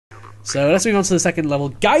So let's move on to the second level.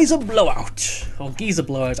 Geyser Blowout. Or Geyser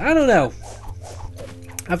Blowout. I don't know.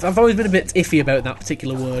 I've always been a bit iffy about that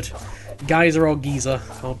particular word. Geyser or Geyser.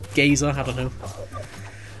 Or Gazer, I don't know.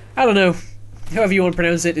 I don't know. However you want to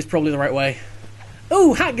pronounce it is probably the right way.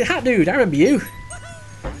 Oh, hat dude, I remember you.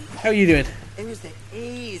 How are you doing?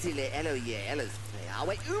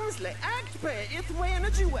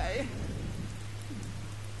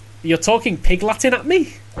 You're talking pig Latin at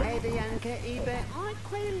me?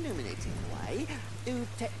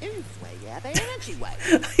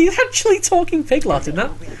 He's actually talking pig Latin.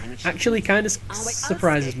 That actually kind of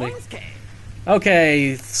surprises me.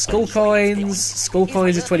 Okay, skull coins. Skull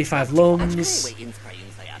coins is 25 lums.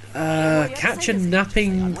 Catch a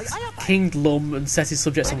napping kinged lum and set his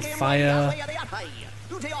subjects on fire.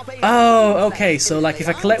 Oh, okay, so like if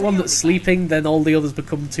I collect one that's sleeping, then all the others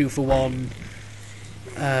become 2 for 1.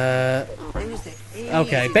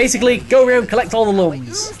 Okay, basically, go around, collect all the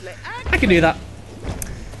lums. I can do that.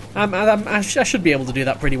 I should be able to do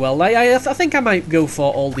that pretty well. I think I might go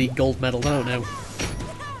for all the gold medals, I don't know.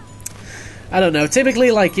 I don't know,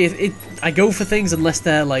 typically, like, I go for things unless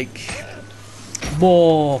they're, like,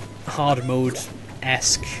 more hard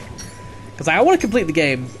mode-esque. Because I want to complete the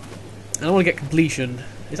game, and I want to get completion.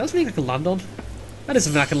 Is that something I can land on? That is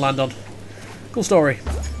something I can land on. Cool story.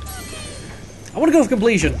 I want to go for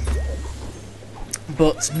completion,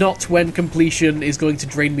 but not when completion is going to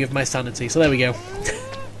drain me of my sanity. So there we go.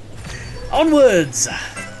 Onwards!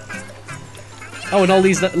 Oh, and all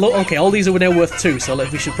these... Okay, all these are now worth 2, so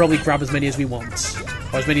we should probably grab as many as we want.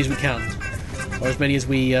 Or as many as we can. Or as many as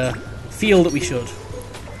we feel that we should.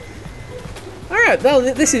 Alright, well,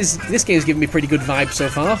 this game's giving me pretty good vibes so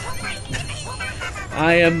far.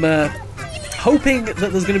 I am hoping that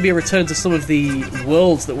there's going to be a return to some of the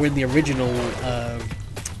worlds that were in the original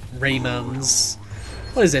Raymans.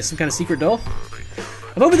 What is this, some kind of secret door?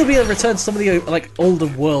 I'm hoping there'll be a return to some of the like older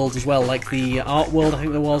worlds as well, like the art world I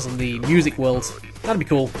think there was, and the music world. That'd be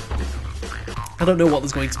cool. I don't know what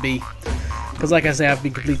there's going to be, because like I say, I've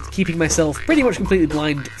been keeping myself pretty much completely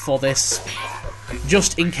blind for this,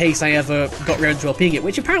 just in case I ever got around to LPing it,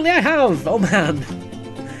 which apparently I have! Oh man!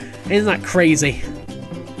 Isn't that crazy?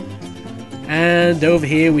 And over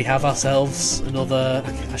here we have ourselves another...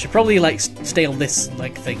 I should probably like stay on this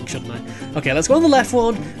like thing, shouldn't I? Okay, let's go on the left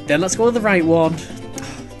one, then let's go on the right one.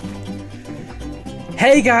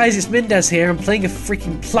 Hey guys, it's Mindez here. I'm playing a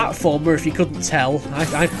freaking platformer, if you couldn't tell.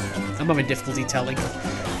 I'm having difficulty telling.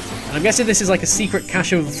 And I'm guessing this is like a secret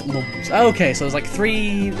cache of lums. Okay, so there's like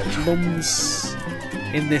 3 lums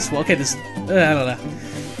in this one. Okay, there's... I don't know.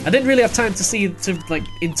 I didn't really have time to like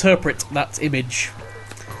interpret that image,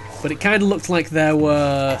 but it kind of looked like there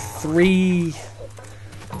were 3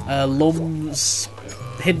 lums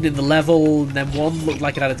hidden in the level, and then one looked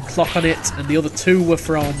like it had a clock on it, and the other 2 were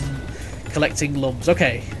from collecting lums.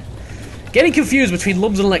 Okay. Getting confused between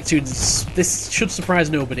lums and electoons. This should surprise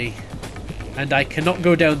nobody. And I cannot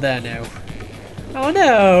go down there now. Oh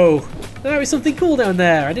no! There might be something cool down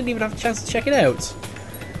there. I didn't even have a chance to check it out.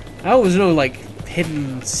 I always know, like,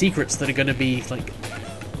 hidden secrets that are going to be, like,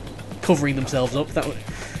 covering themselves up. That would...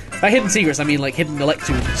 By hidden secrets, I mean, like, hidden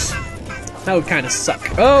electoons. That would kind of suck.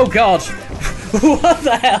 Oh god! What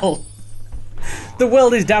the hell? The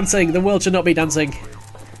world is dancing. The world should not be dancing.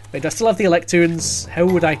 Wait, do I still have the electoons? How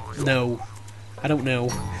would I know? I don't know.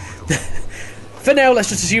 For now, let's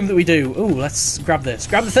just assume that we do. Ooh, let's grab this.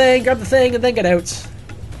 Grab the thing, and then get out.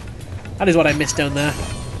 That is what I missed down there.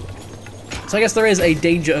 So I guess there is a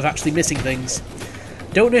danger of actually missing things.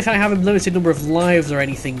 Don't know if I have a limited number of lives or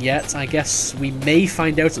anything yet. I guess we may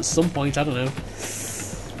find out at some point, I don't know.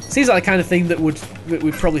 Seems like the kind of thing that we'd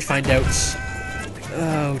probably find out.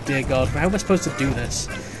 Oh dear god, how am I supposed to do this?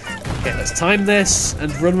 Okay, let's time this,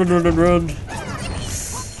 and run.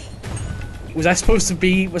 Was I supposed to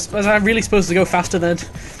be... Was I really supposed to go faster then?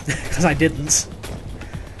 Because I didn't.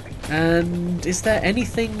 And is there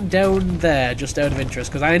anything down there, just out of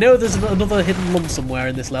interest? Because I know there's another hidden lum somewhere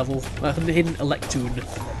in this level. A hidden electoon.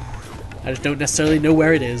 I just don't necessarily know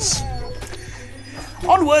where it is.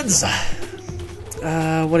 Onwards!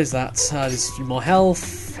 What is that? There's more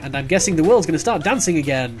health. And I'm guessing the world's going to start dancing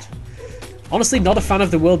again. Honestly, not a fan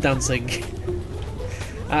of the world dancing.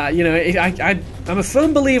 You know, I'm a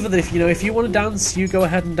firm believer that if you want to dance, you go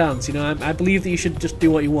ahead and dance. You know, I believe that you should just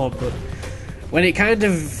do what you want. But when it kind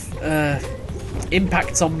of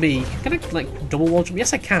impacts on me, can I like double wall jump?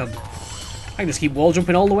 Yes, I can. I can just keep wall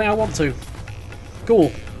jumping all the way I want to.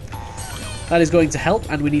 Cool. That is going to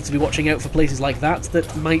help, and we need to be watching out for places like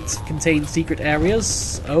that might contain secret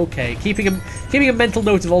areas. Okay, keeping a mental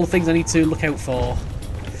note of all the things I need to look out for.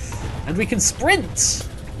 And we can sprint!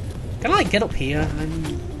 Can I get up here?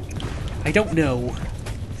 I don't know.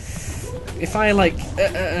 If I, like...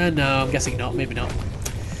 no, I'm guessing not. Maybe not.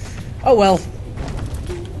 Oh, well.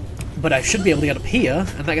 But I should be able to get up here,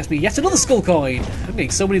 and that gets me yet another skull coin. I'm getting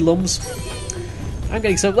so many lums. I'm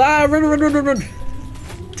getting so... Ah, run, run, run, run, run!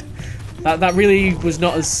 That really was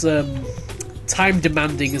not as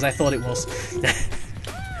time-demanding as I thought it was. Is there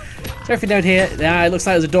anything down here? Yeah, it looks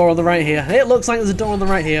like there's a door on the right here. It looks like there's a door on the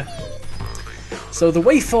right here. So the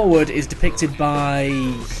way forward is depicted by...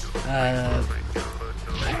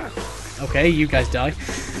 okay, you guys die.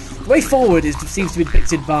 The way forward seems to be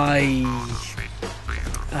depicted by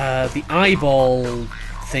the eyeball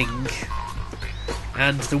thing,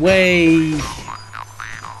 and the way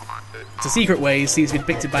to secret ways seems to be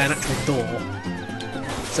depicted by an actual door.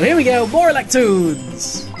 So here we go, more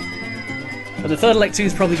Electoons! But the third Electoon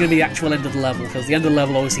is probably going to be the actual end of the level, because the end of the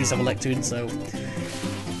level always sees some Electoons, so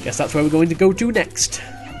guess that's where we're going to go to next.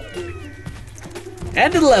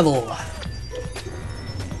 End of the level!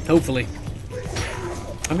 Hopefully.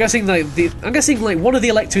 I'm guessing like one of the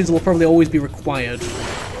Electoons will probably always be required,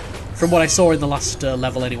 from what I saw in the last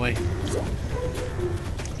level anyway.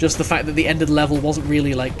 Just the fact that the end of the level wasn't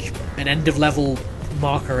really like an end of level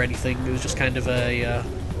marker or anything. It was just kind of a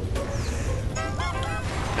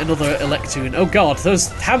another Electoon. Oh god, those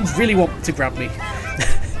hands really want to grab me.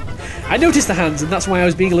 I noticed the hands, and that's why I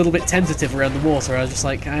was being a little bit tentative around the water. I was just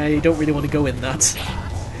like, I don't really want to go in that.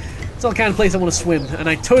 It's not the kind of place I want to swim, and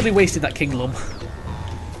I totally wasted that King Lum.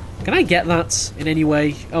 Can I get that in any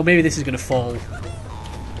way? Oh, maybe this is going to fall.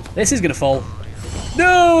 This is going to fall.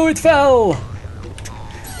 No, it fell!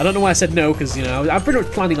 I don't know why I said no, because, you know, I'm pretty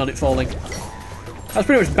much planning on it falling. I was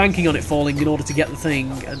pretty much banking on it falling in order to get the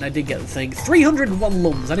thing, and I did get the thing. 301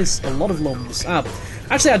 lums, that is a lot of lums.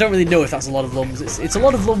 Actually, I don't really know if that's a lot of lums. It's a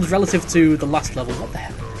lot of lums relative to the last level. What the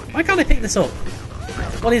hell? Why can't I pick this up?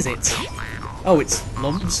 What is it? Oh, it's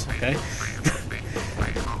lums? Okay.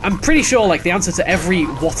 I'm pretty sure, like, the answer to every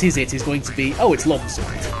what is it is going to be, oh, it's lums.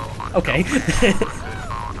 Okay.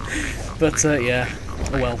 But, yeah.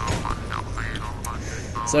 Oh well.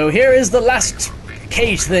 So here is the last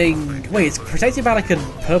cage thing. Wait, it's protected by like a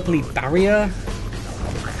purpley barrier?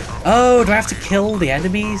 Oh, do I have to kill the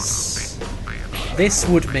enemies? This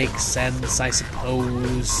would make sense, I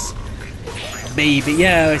suppose. Maybe,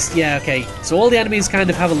 yeah, yeah, okay. So all the enemies kind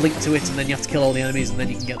of have a link to it, and then you have to kill all the enemies, and then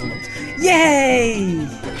you can get the looks. Yay!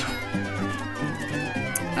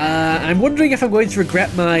 I'm wondering if I'm going to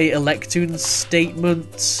regret my Electoon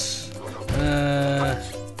statement.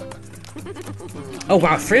 Oh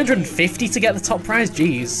wow, 350 to get the top prize?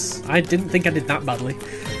 Jeez, I didn't think I did that badly.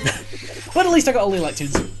 But at least I got all the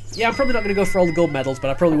Electoons. Yeah, I'm probably not going to go for all the gold medals, but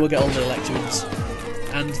I probably will get all the Electoons.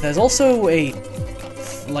 And there's also a,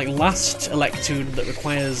 like, last Electoon that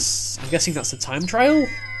requires... I'm guessing that's a time trial?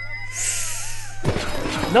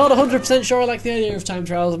 Not 100% sure I like the idea of time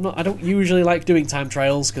trials. I don't usually like doing time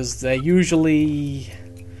trials, because they're usually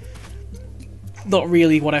not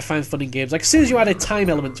really what I find fun in games. Like, as soon as you add a time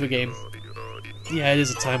element to a game... Yeah, it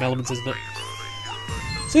is a time element, isn't it?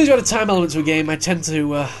 As soon as you add a time element to a game, I tend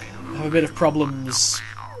to have a bit of problems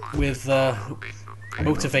with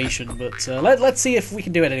motivation, but let's see if we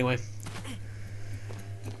can do it anyway.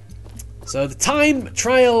 So, the time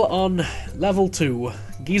trial on level 2,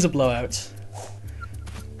 Giza Blowout.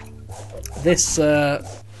 This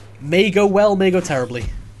may go well, may go terribly.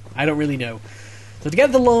 I don't really know. So to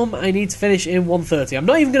get the Lum, I need to finish in 1:30. I'm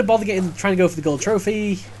not even going to bother trying to go for the gold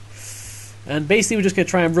trophy. And basically we're just going to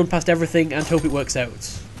try and run past everything and hope it works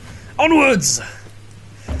out. Onwards!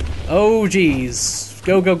 Oh jeez.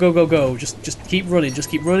 Go, go, go, go, go. Just keep running, just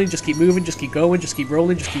keep running, just keep moving, just keep going, just keep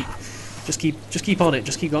rolling, just keep on it,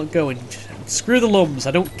 just keep on going. Screw the lums,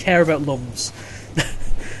 I don't care about lums.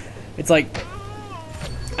 It's like...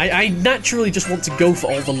 I naturally just want to go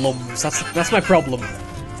for all the lums. That's my problem.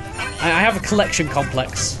 I have a collection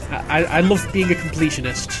complex. I love being a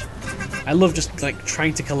completionist. I love just like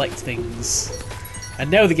trying to collect things. And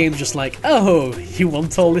now the game's just like, oh, you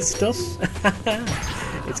want all this stuff?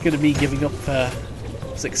 It's going to be giving up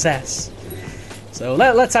success. So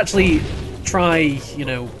let's actually try, you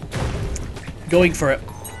know, going for it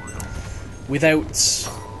without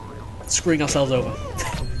screwing ourselves over.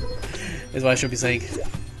 Is what I should be saying.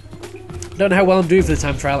 Don't know how well I'm doing for the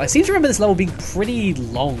time trial. I seem to remember this level being pretty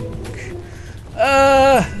long.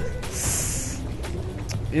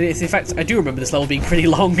 In fact, I do remember this level being pretty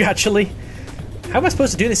long, actually. How am I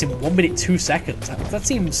supposed to do this in 1 minute 2 seconds? That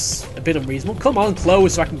seems a bit unreasonable. Come on,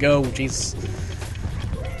 close so I can go. Jeez.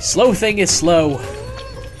 Slow thing is slow.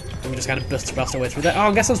 And we just kind of bust our way through that. Oh,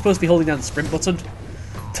 I guess I'm supposed to be holding down the sprint button.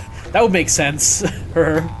 That would make sense.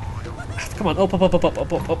 Come on, up, up, up, up, up,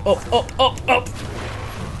 up, up, up, up, up, up.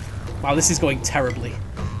 Wow, this is going terribly.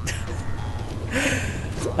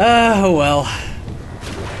 Oh well.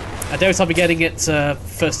 I doubt I'll be getting it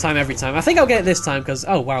first time every time. I think I'll get it this time because,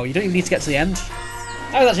 oh wow, you don't even need to get to the end.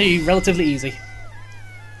 That was actually relatively easy.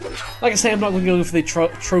 Like I say, I'm not going to go for the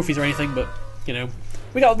trophies or anything, but you know,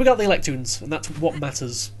 we got the Electoons, and that's what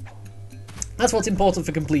matters. That's what's important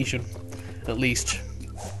for completion, at least.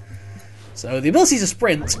 So the ability to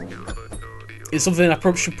sprint is something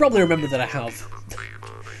I should probably remember that I have.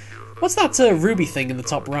 What's that ruby thing in the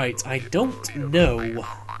top right? I don't know.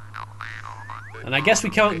 And I guess we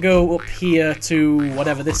can't go up here to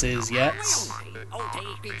whatever this is yet.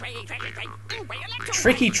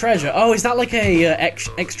 Tricky treasure. Oh, is that like a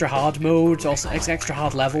extra hard mode, or extra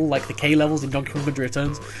hard level, like the K levels in Donkey Kong Country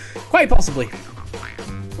Returns? Quite possibly.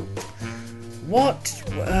 What?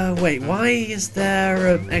 Wait, why is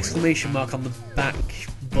there an exclamation mark on the back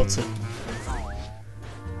button?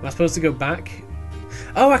 Am I supposed to go back?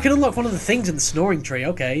 Oh, I can unlock one of the things in the snoring tree.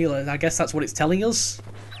 Okay, I guess that's what it's telling us.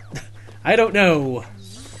 I don't know.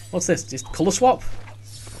 What's this? Just colour swap?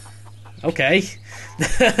 Okay.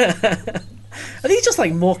 Are these just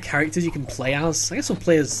like more characters you can play as? I guess we'll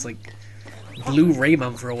play as like Blue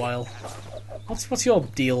Rayman for a while. What's your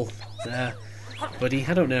deal there, buddy?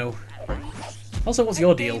 I don't know. Also, what's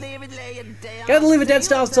your deal? Get the Live a Dead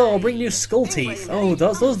Stars Tour, bring new skull teeth. Oh,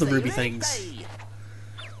 those are the ruby things.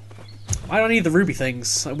 Why do I need the ruby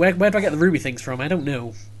things? Where do I get the ruby things from? I don't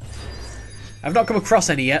know. I've not come across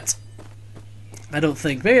any yet. I don't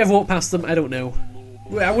think. Maybe I've walked past them, I don't know.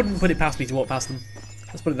 I wouldn't put it past me to walk past them.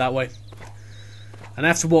 Let's put it that way. And I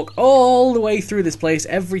have to walk all the way through this place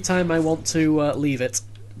every time I want to leave it,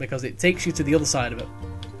 because it takes you to the other side of it.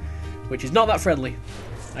 Which is not that friendly,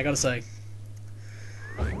 I gotta say.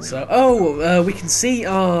 So, we can see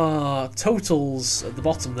our totals at the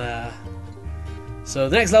bottom there. So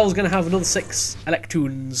the next level is going to have another 6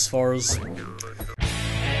 Electoons for us.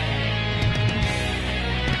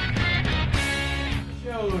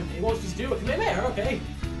 He wants us to do a commit there, okay.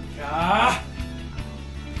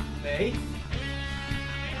 Me.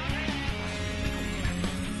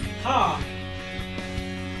 Ha.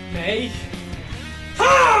 Me.